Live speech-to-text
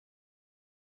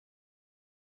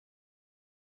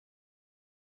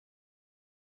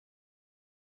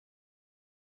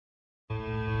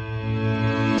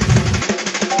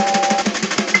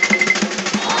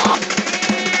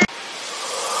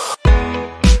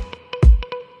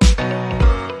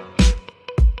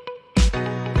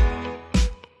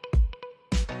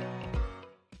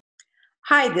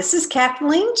Hi, this is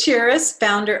Kathleen Chiras,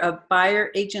 founder of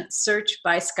Buyer Agent Search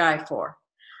by Skyfor.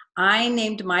 I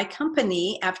named my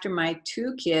company after my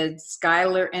two kids,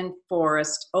 Skylar and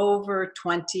Forrest, over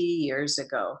 20 years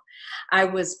ago. I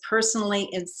was personally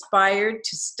inspired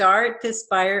to start this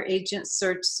buyer agent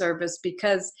search service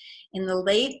because in the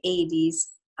late 80s,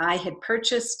 I had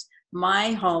purchased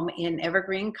my home in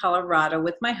Evergreen, Colorado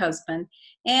with my husband,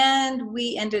 and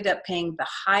we ended up paying the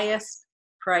highest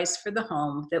price for the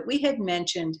home that we had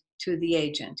mentioned to the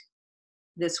agent.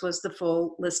 This was the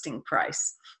full listing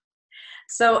price.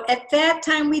 So at that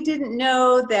time, we didn't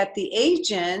know that the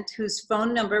agent whose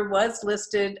phone number was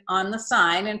listed on the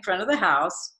sign in front of the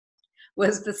house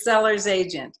was the seller's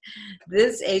agent.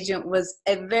 This agent was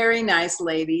a very nice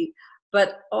lady,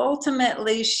 but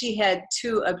ultimately she had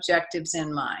two objectives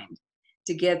in mind: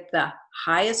 to get the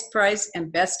highest price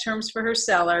and best terms for her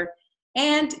seller,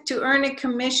 and to earn a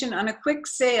commission on a quick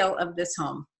sale of this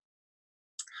home.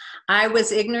 I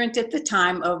was ignorant at the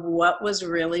time of what was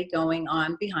really going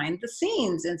on behind the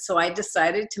scenes, and so I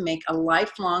decided to make a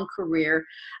lifelong career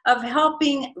of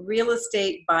helping real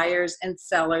estate buyers and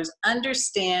sellers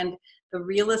understand the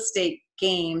real estate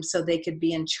game so they could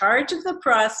be in charge of the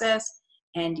process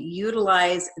and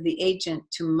utilize the agent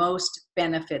to most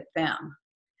benefit them.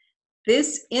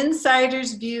 This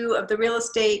insider's view of the real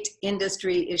estate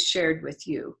industry is shared with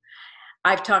you.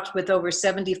 I've talked with over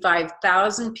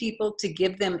 75,000 people to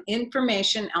give them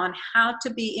information on how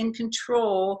to be in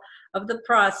control of the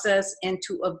process and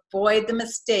to avoid the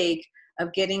mistake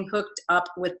of getting hooked up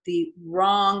with the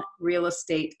wrong real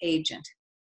estate agent.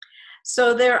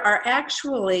 So there are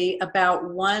actually about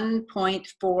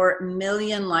 1.4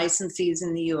 million licensees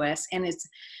in the US, and it's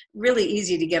really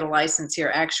easy to get a license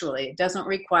here. Actually, it doesn't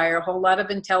require a whole lot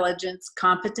of intelligence,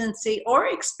 competency,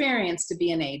 or experience to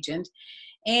be an agent.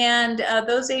 And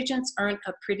those agents earn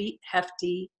a pretty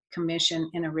hefty commission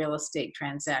in a real estate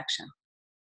transaction.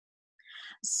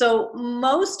 So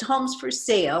most homes for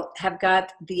sale have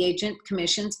got the agent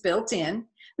commissions built in,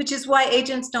 which is why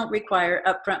agents don't require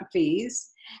upfront fees.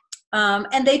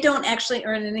 And they don't actually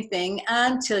earn anything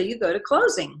until you go to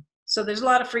closing. So there's a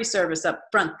lot of free service up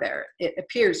front there. It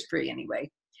appears free anyway.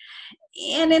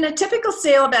 And in a typical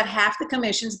sale, about half the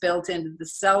commission's built into the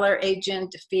seller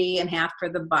agent fee and half for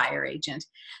the buyer agent.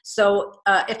 So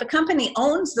if a company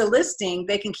owns the listing,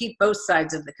 they can keep both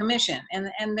sides of the commission.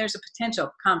 And there's a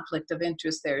potential conflict of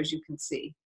interest there, as you can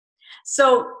see.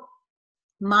 So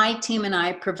my team and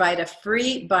I provide a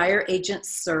free buyer agent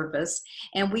service,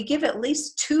 and we give at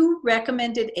least 2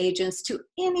 recommended agents to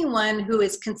anyone who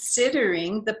is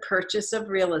considering the purchase of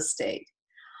real estate.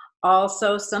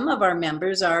 Also, some of our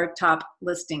members are top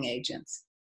listing agents.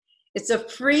 It's a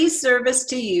free service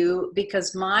to you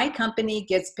because my company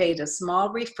gets paid a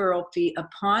small referral fee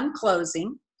upon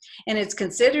closing, and it's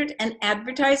considered an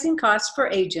advertising cost for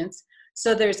agents,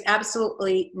 so there's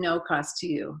absolutely no cost to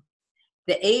you.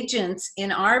 The agents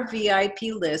in our VIP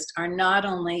list are not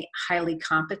only highly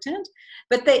competent,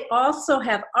 but they also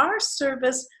have our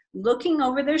service looking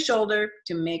over their shoulder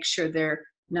to make sure they're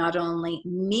not only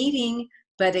meeting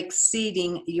but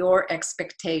exceeding your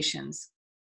expectations.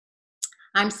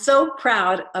 I'm so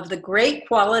proud of the great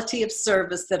quality of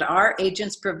service that our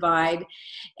agents provide,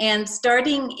 and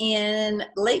starting in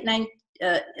late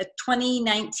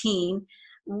 2019,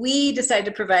 we decided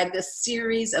to provide this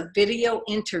series of video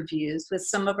interviews with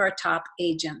some of our top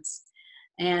agents.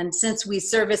 And since we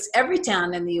service every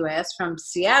town in the US, from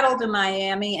Seattle to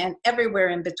Miami and everywhere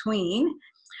in between,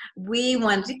 we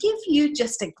wanted to give you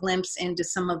just a glimpse into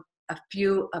a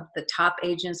few of the top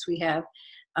agents we have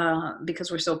because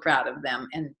we're so proud of them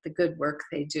and the good work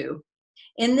they do.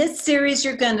 In this series,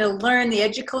 you're going to learn the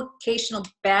educational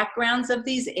backgrounds of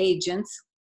these agents,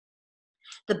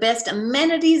 the best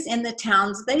amenities in the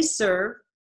towns they serve,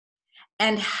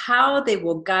 and how they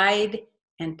will guide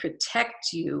and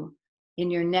protect you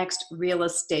in your next real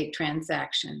estate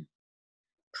transaction.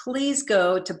 Please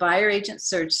go to Buyer Agent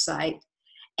Search site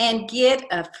and get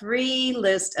a free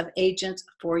list of agents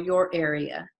for your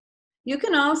area. You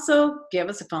can also give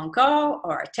us a phone call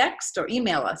or a text or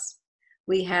email us.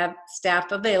 We have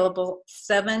staff available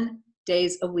 7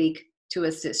 days a week to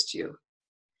assist you.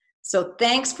 So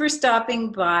thanks for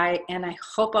stopping by, and I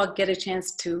hope I'll get a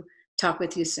chance to talk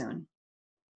with you soon.